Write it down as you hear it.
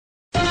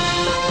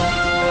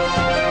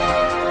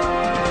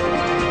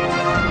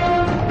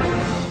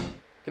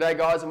G'day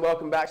guys and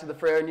welcome back to the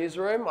Freo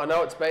Newsroom. I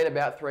know it's been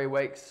about 3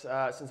 weeks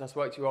since I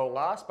spoke to you all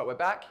last, but we're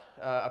back.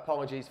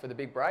 Apologies for the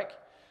big break.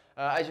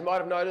 As you might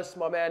have noticed,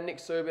 my man Nick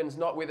Subin's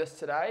not with us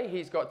today.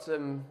 He's got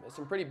some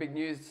pretty big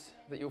news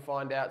that you'll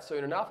find out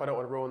soon enough. I don't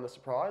want to ruin the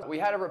surprise. We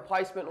had a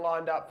replacement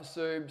lined up for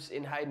Subs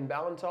in Hayden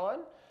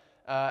Ballantyne,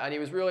 and he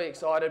was really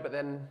excited, but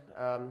then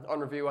on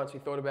review, once we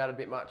thought about it a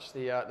bit much,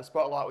 the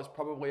spotlight was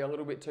probably a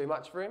little bit too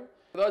much for him.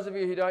 For those of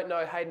you who don't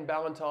know, Hayden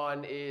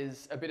Ballantyne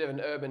is a bit of an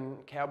urban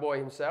cowboy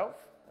himself.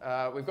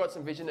 We've got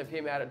some vision of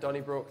him out at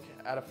Donnybrook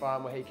at a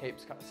farm where he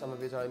keeps some of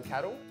his own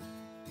cattle.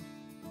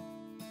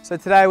 So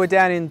today we're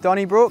down in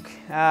Donnybrook,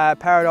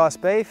 Paradise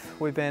Beef.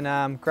 We've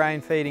been grain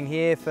feeding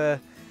here for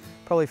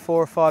probably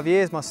 4 or 5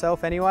 years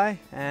myself anyway,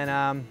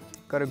 and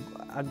got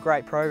a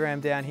great program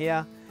down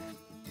here.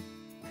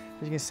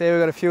 As you can see,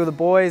 we've got a few of the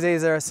boys.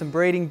 These are some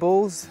breeding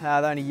bulls.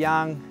 They're only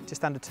young,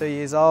 just under 2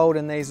 years old,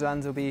 and these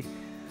ones will be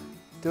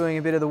doing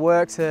a bit of the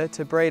work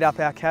to breed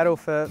up our cattle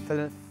for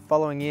the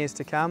following years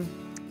to come.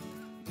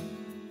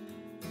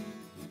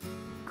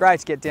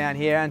 Great to get down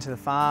here and to the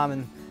farm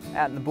and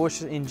out in the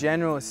bush in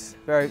general. It's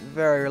very,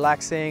 very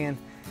relaxing, and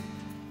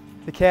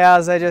the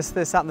cows,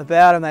 there's something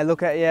about them. They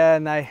look at you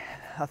and I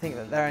think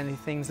that they're only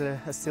things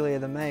that are sillier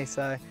than me,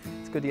 so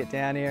it's good to get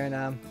down here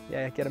and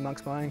yeah, get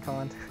amongst my own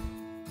kind.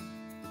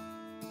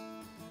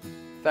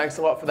 Thanks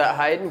a lot for that,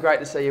 Hayden.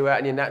 Great to see you out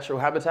in your natural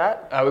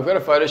habitat. We've got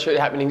a photo shoot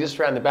happening just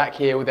around the back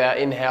here with our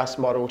in-house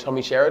model,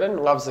 Tommy Sheridan.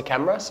 Loves the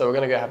camera, so we're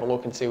going to go have a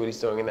look and see what he's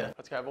doing in there.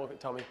 Let's go have a look at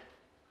Tommy.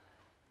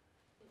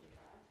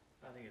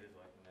 I think it is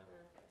working now.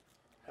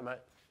 Hey, mate.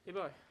 Hey,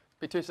 boy.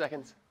 Be 2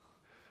 seconds.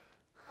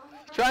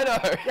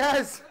 Trano!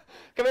 Yes!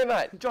 Come here,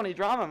 mate. Johnny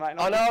Drama, mate.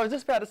 I know, I was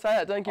just about to say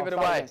that. Don't give it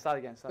away. Start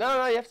again.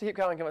 No, you have to keep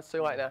going. Come on, it's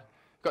too late now.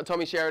 Got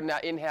Tommy Sheridan, our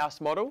in-house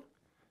model.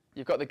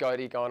 You've got the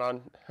goatee going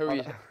on. Who are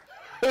you?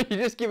 You're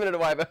just giving it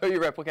away, but who are you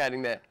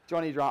replicating there?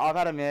 Johnny Drama. I've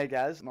had a mare,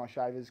 Gaz. My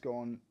shaver's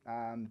gone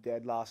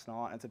dead last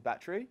night, and it's a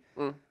battery.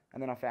 And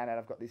then I found out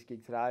I've got this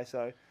gig today,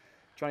 so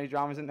Johnny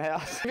Drama's in the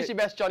house. Give us your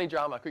best Johnny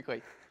Drama,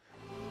 quickly.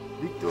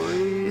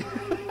 Victory!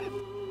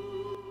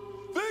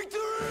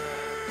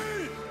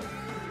 Victory!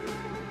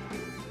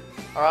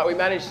 All right, we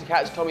managed to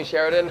catch Tommy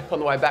Sheridan on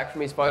the way back from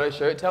his photo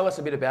shoot. Tell us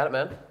a bit about it,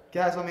 man.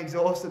 Gaz, I'm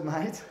exhausted,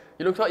 mate.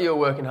 You look like you were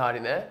working hard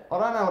in there. I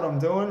don't know what I'm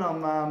doing.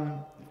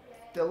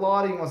 The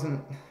lighting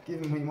wasn't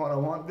giving me what I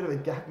want. A bit of a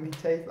gap in my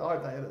teeth. I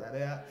hope they edit that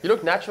out. You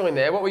look natural in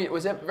there.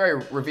 Was that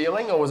very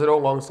revealing, or was it all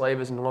long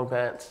sleeves and long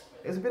pants?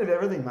 It was a bit of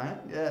everything, mate.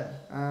 Yeah.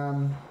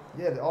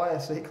 Yeah, the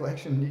ISC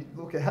collection. You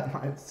look out,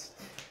 mate. It's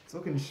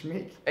looking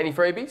schmick. Any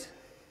freebies?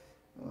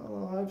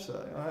 Well, I hope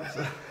so.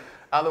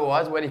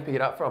 Otherwise, where do you pick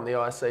it up from? The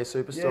ISC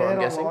Superstore, I'm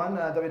guessing? Yeah,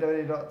 online,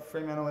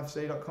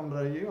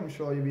 www.fremantlefc.com.au. I'm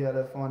sure you'll be able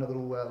to find a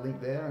little link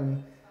there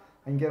and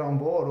get on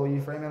board, all you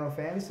Fremantle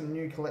fans. Some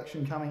new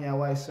collection coming our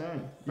way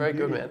soon. Very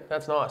good, man.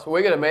 That's nice. Well,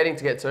 we've got a meeting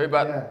to get to,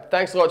 but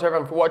thanks a lot to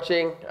everyone for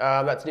watching.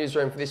 That's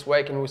Newsroom for this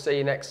week, and we'll see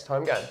you next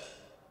home game.